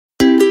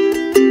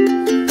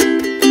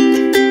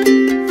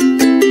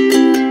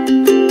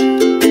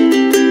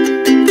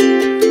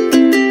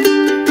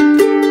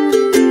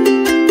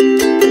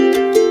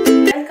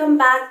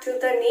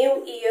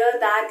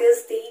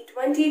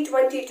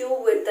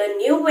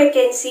new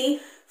vacancy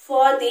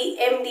for the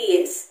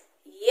MDS.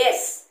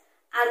 Yes,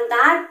 and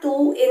that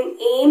too in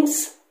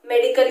AIIMS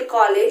Medical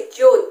College,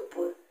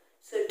 Jodhpur.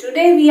 So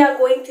today we are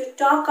going to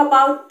talk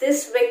about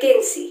this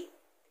vacancy.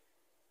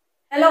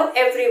 Hello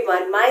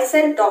everyone,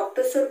 myself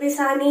Dr.Surabhi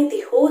Sahney,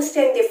 the host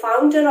and the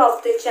founder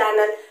of the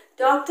channel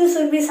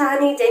Dr.Surabhi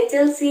Sahney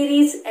Dental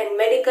Series and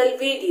Medical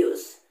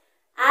Videos.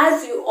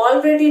 As you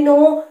already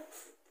know,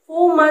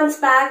 4 months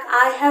back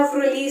I have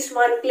released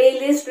one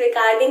playlist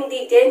regarding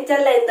the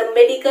dental and the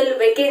medical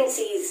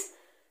vacancies.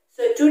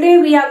 So today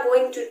we are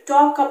going to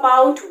talk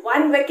about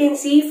one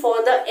vacancy for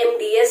the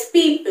MDS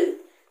people.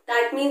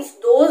 That means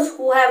those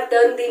who have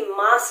done the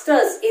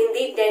masters in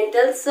the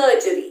dental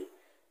surgery.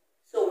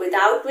 So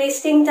without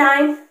wasting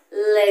time,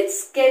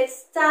 let's get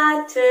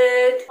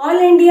started. All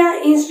India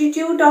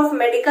Institute of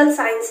Medical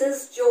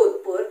Sciences,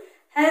 Jodhpur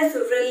has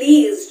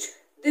released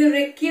the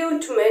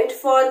recruitment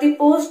for the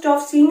post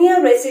of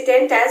senior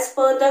resident as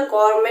per the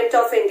Government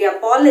of India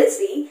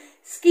policy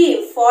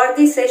scheme for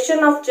the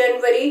session of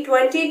January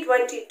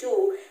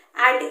 2022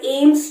 at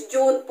AIIMS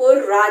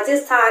Jodhpur,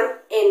 Rajasthan,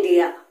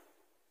 India.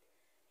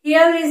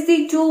 Here is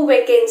the two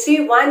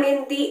vacancy, one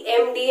in the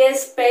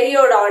MDS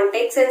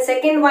periodontics and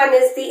second one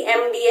is the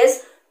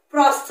MDS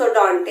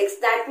prosthodontics.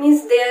 That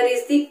means there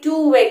is the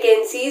two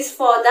vacancies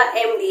for the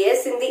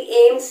MDS in the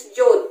AIIMS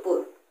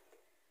Jodhpur.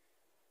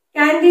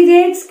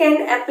 Candidates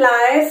can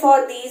apply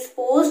for these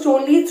posts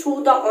only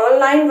through the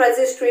online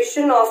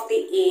registration of the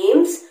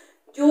AIIMS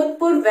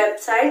Jodhpur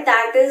website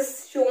that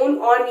is shown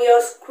on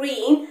your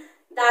screen.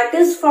 That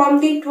is from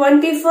the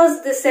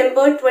 21st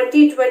December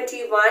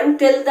 2021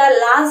 till the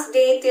last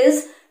date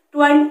is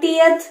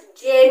 20th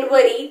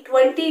January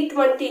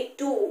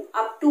 2022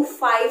 up to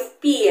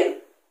 5 p.m.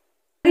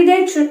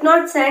 Candidate should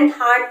not send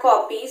hard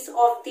copies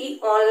of the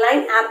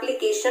online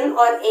application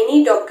or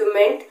any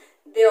document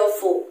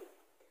therefore.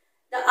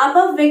 The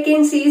above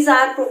vacancies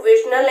are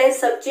provisional and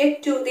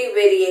subject to the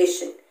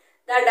variation.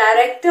 The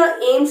Director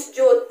AIIMS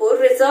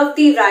Jodhpur reserved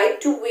the right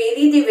to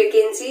vary the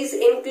vacancies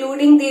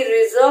including the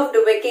reserved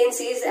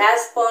vacancies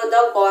as per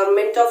the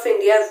Government of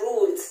India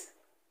rules.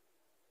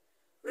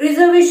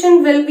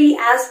 Reservation will be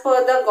as per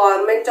the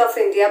Government of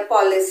India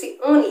policy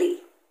only.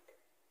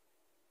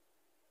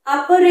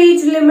 Upper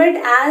age limit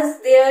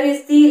as there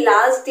is the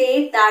last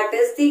date that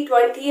is the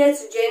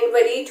 20th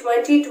January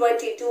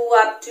 2022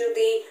 up to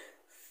the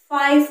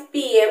 5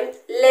 p.m.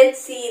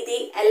 Let's see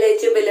the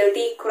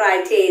eligibility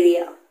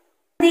criteria.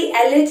 The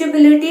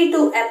eligibility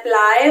to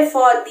apply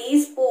for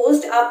these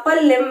posts upper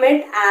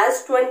limit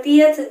as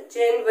 20th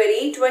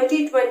January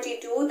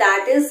 2022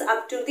 that is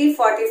up to the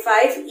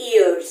 45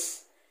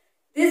 years.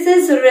 This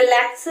is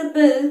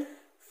relaxable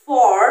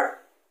for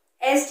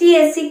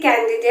ST/SC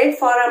candidate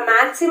for a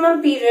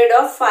maximum period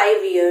of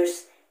 5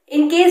 years.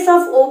 In case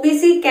of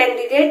OBC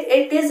candidate,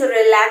 it is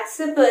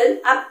relaxable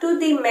up to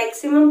the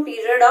maximum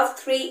period of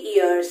 3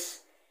 years.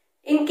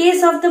 In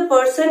case of the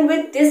person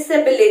with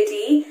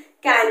disability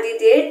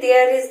candidate,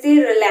 there is the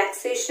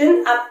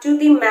relaxation up to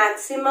the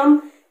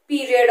maximum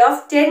period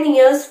of 10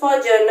 years for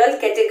general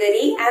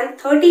category and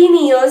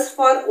 13 years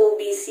for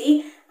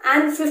OBC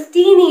and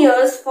 15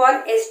 years for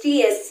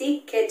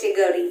ST/SC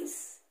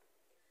categories.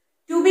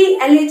 To be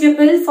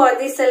eligible for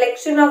the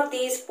selection of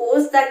these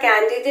posts, the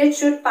candidate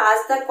should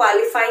pass the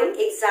qualifying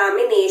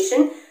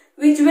examination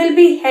which will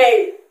be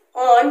held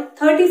on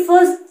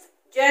 31st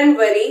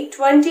January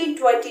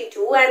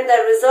 2022 and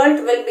the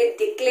result will be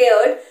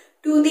declared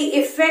to the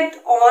effect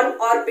on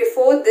or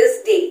before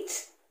this date.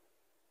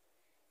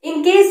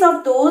 In case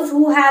of those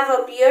who have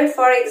appeared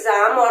for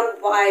exam or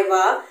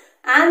viva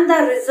and the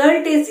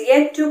result is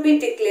yet to be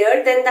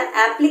declared, then the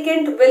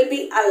applicant will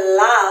be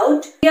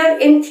allowed to appear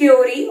in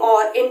theory or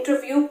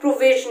interview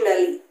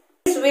provisionally.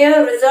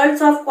 Where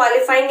results of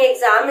qualifying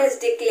exam is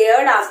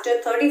declared after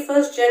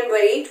 31st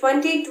January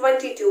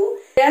 2022,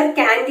 their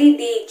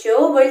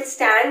candidature will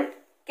stand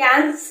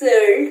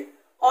cancelled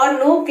or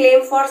no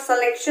claim for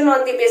selection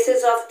on the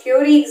basis of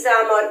theory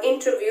exam or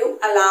interview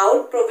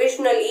allowed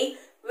provisionally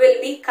will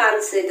be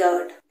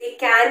considered. The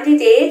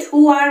candidates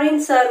who are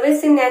in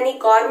service in any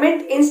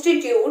government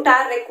institute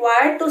are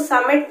required to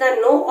submit the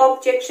no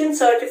objection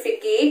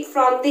certificate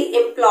from the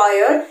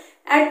employer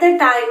at the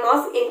time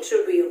of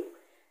interview.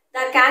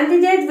 The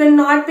candidate will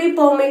not be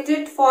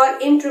permitted for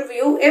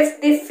interview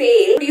if they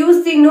fail to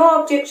use the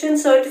no objection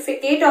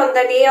certificate on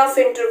the day of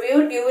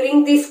interview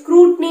during the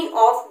scrutiny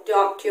of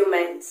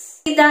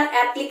documents. The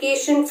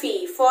application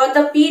fee for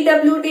the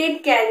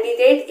PWD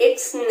candidate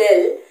it's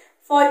nil.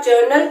 For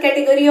general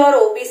category or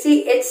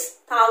OBC it's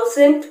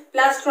 1000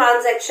 plus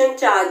transaction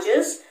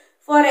charges.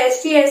 For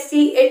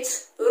ST/SC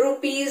it's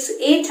rupees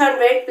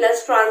 800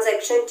 plus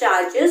transaction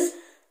charges.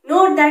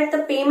 Note that the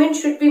payment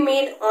should be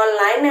made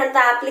online and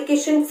the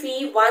application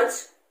fee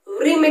once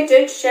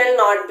remitted shall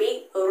not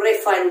be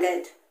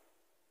refunded.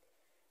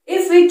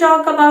 If we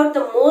talk about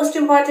the most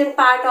important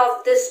part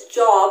of this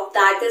job,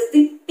 that is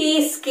the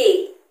pay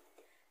scale.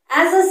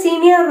 As a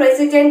senior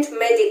resident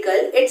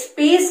medical, its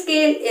pay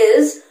scale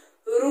is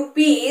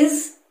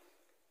rupees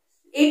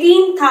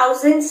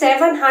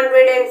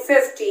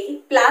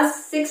 18,750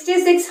 plus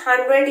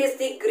 6,600 is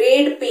the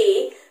grade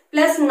pay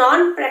plus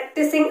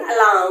non-practicing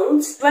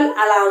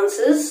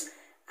allowances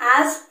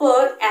as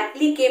per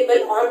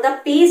applicable on the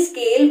pay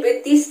scale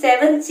with the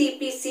 7th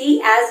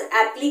CPC as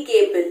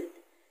applicable.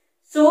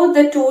 So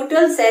the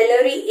total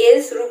salary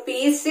is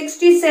rupees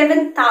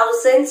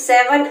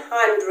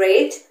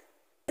 67,700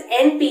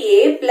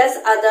 NPA plus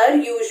other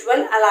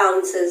usual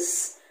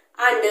allowances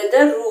under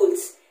the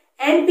rules.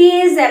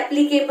 NPA is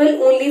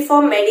applicable only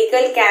for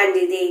medical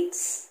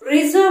candidates.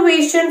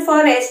 Reservation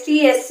for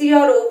ST, SC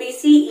or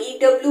OBC,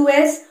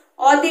 EWS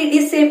or the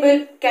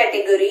disabled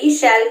category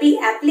shall be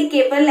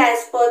applicable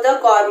as per the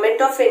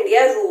Government of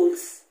India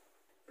rules.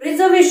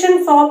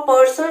 Reservation for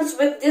persons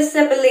with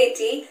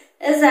disability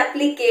is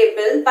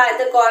applicable by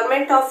the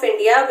Government of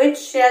India, which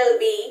shall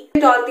be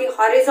on the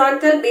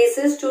horizontal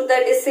basis to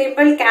the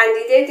disabled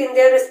candidate in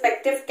their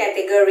respective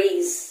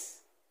categories.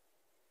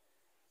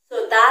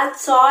 So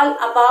that's all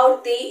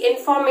about the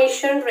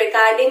information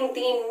regarding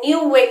the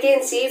new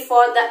vacancy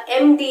for the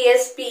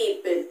MDS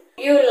people.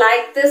 You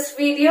like this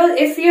video?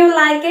 If you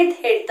like it,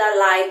 hit the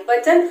like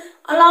button.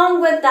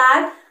 Along with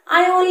that,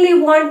 I only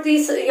want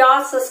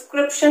your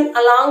subscription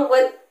along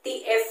with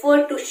the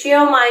effort to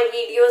share my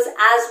videos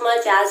as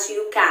much as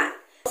you can.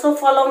 Also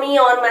follow me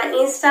on my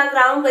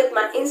Instagram with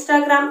my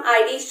Instagram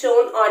ID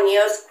shown on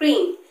your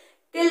screen.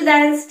 Till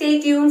then, stay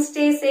tuned,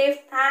 stay safe.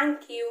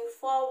 Thank you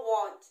for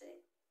watching.